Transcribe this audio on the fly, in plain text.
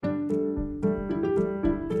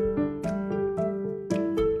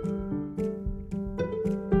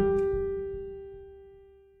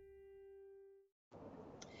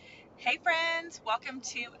welcome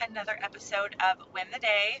to another episode of Win the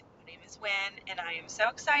Day. My name is Win, and I am so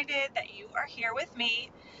excited that you are here with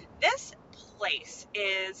me. This place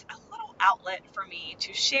is a little outlet for me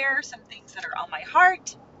to share some things that are on my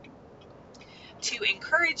heart, to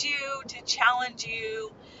encourage you, to challenge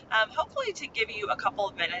you, hopefully to give you a couple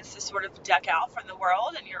of minutes to sort of duck out from the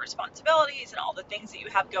world and your responsibilities and all the things that you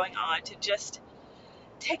have going on, to just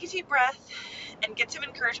take a deep breath and get some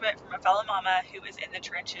encouragement from a fellow mama who is in the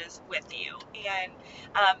trenches with you. And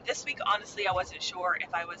this week, honestly, I wasn't sure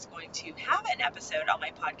if I was going to have an episode on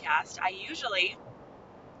my podcast. I usually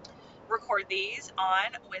record these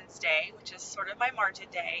on Wednesday, which is sort of my margin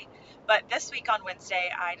day. But this week on Wednesday,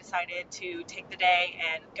 I decided to take the day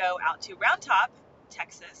and go out to Round Top,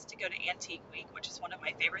 Texas, to go to Antique Week, which is one of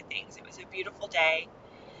my favorite things. It was a beautiful day.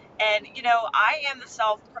 And, you know, I am the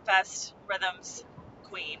self-professed rhythms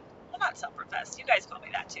queen. Well, not self-professed. You guys call me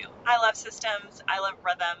that too. I love systems. I love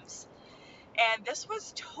rhythms. And this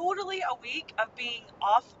was totally a week of being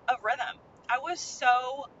off of rhythm. I was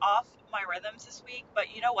so off my rhythms this week,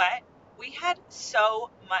 but you know what? We had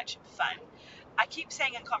so much fun. I keep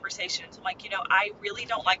saying in conversations, I'm like, you know, I really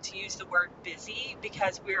don't like to use the word busy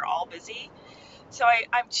because we're all busy. So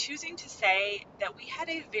I'm choosing to say that we had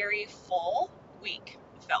a very full week.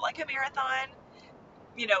 It felt like a marathon.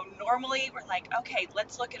 You know, normally we're like, okay,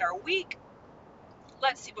 let's look at our week.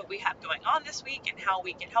 Let's see what we have going on this week and how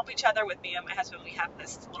we can help each other. With me and my husband, we have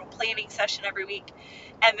this little planning session every week.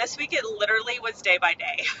 And this week it literally was day by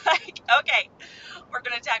day. Like, okay, we're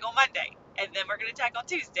going to tackle Monday, and then we're going to tackle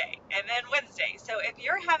Tuesday, and then Wednesday. So if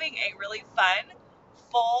you're having a really fun,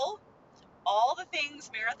 full, all the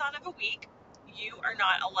things marathon of a week, you are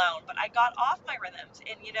not alone. But I got off my rhythms.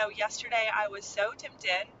 And, you know, yesterday I was so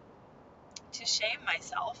tempted to shame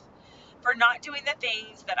myself for not doing the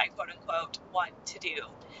things that I quote unquote want to do.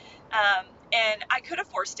 And I could have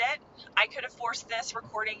forced it. I could have forced this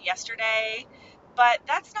recording yesterday, but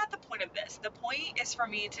that's not the point of this. The point is for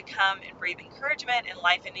me to come and breathe encouragement and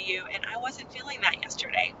life into you. And I wasn't feeling that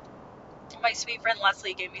yesterday. My sweet friend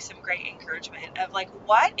Leslie gave me some great encouragement of like,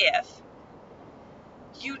 what if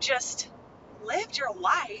you just lived your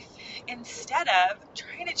life instead of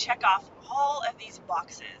trying to check off all of these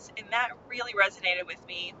boxes? And that really resonated with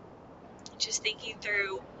me, just thinking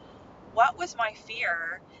through what was my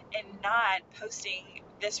fear in not posting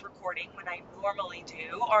this recording when I normally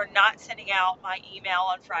do, or not sending out my email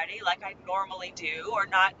on Friday like I normally do, or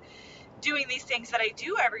not doing these things that I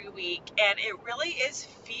do every week. And it really is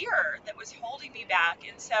fear that was holding me back.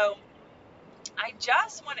 And so I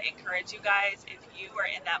just want to encourage you guys, if you are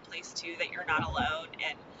in that place too, that you're not alone.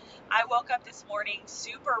 And I woke up this morning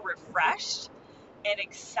super refreshed and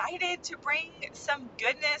excited to bring some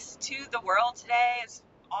goodness to the world today. It's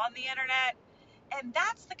on the internet. And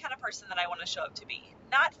that's the kind of person that I want to show up to be.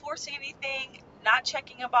 Not forcing anything, not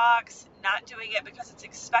checking a box, not doing it because it's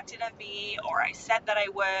expected of me, or I said that I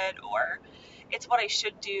would, or it's what I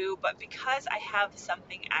should do, but because I have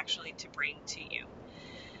something actually to bring to you.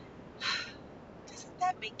 Doesn't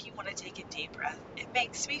that make you want to take a deep breath? It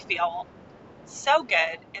makes me feel so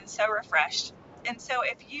good and so refreshed. And so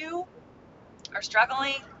if you are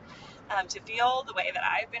struggling to feel the way that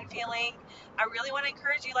I've been feeling, I really want to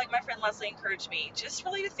encourage you, like my friend Leslie encouraged me, just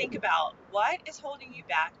really to think about what is holding you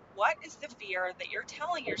back. What is the fear that you're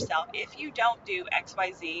telling yourself? If you don't do X,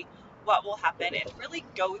 Y, Z, what will happen? And really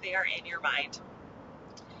go there in your mind.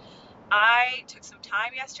 I took some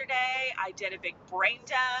time yesterday. I did a big brain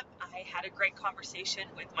dump. I had a great conversation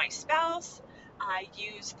with my spouse. I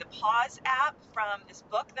used the Pause app from this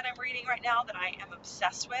book that I'm reading right now that I am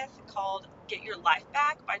obsessed with, called Get Your Life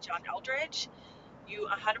Back by John Eldredge. You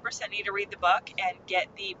 100% need to read the book and get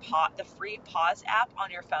the free Pause app on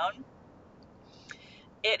your phone.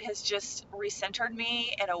 It has just recentered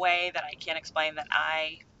me in a way that I can't explain, that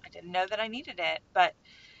I didn't know that I needed it. But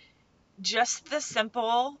just the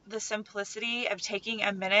simplicity of taking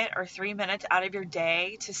a minute or 3 minutes out of your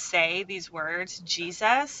day to say these words: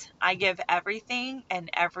 Jesus, I give everything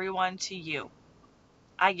and everyone to you.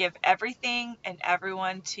 I give everything and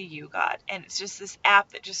everyone to you, God. And it's just this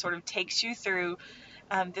app that just sort of takes you through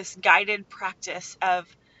this guided practice of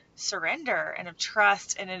surrender and of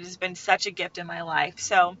trust. And it has been such a gift in my life.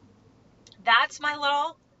 So that's my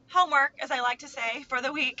little homework, as I like to say, for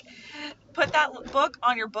the week. Put that book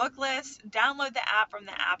on your book list, download the app from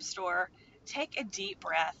the App Store, take a deep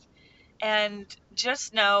breath, and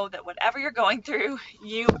just know that whatever you're going through,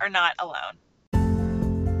 you are not alone.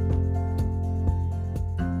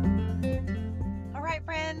 All right,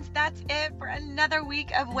 friends, that's it for another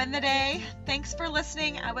week of Win the Day. Thanks for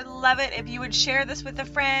listening. I would love it if you would share this with a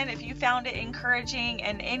friend if you found it encouraging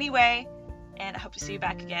in any way, and I hope to see you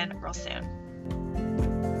back again real soon.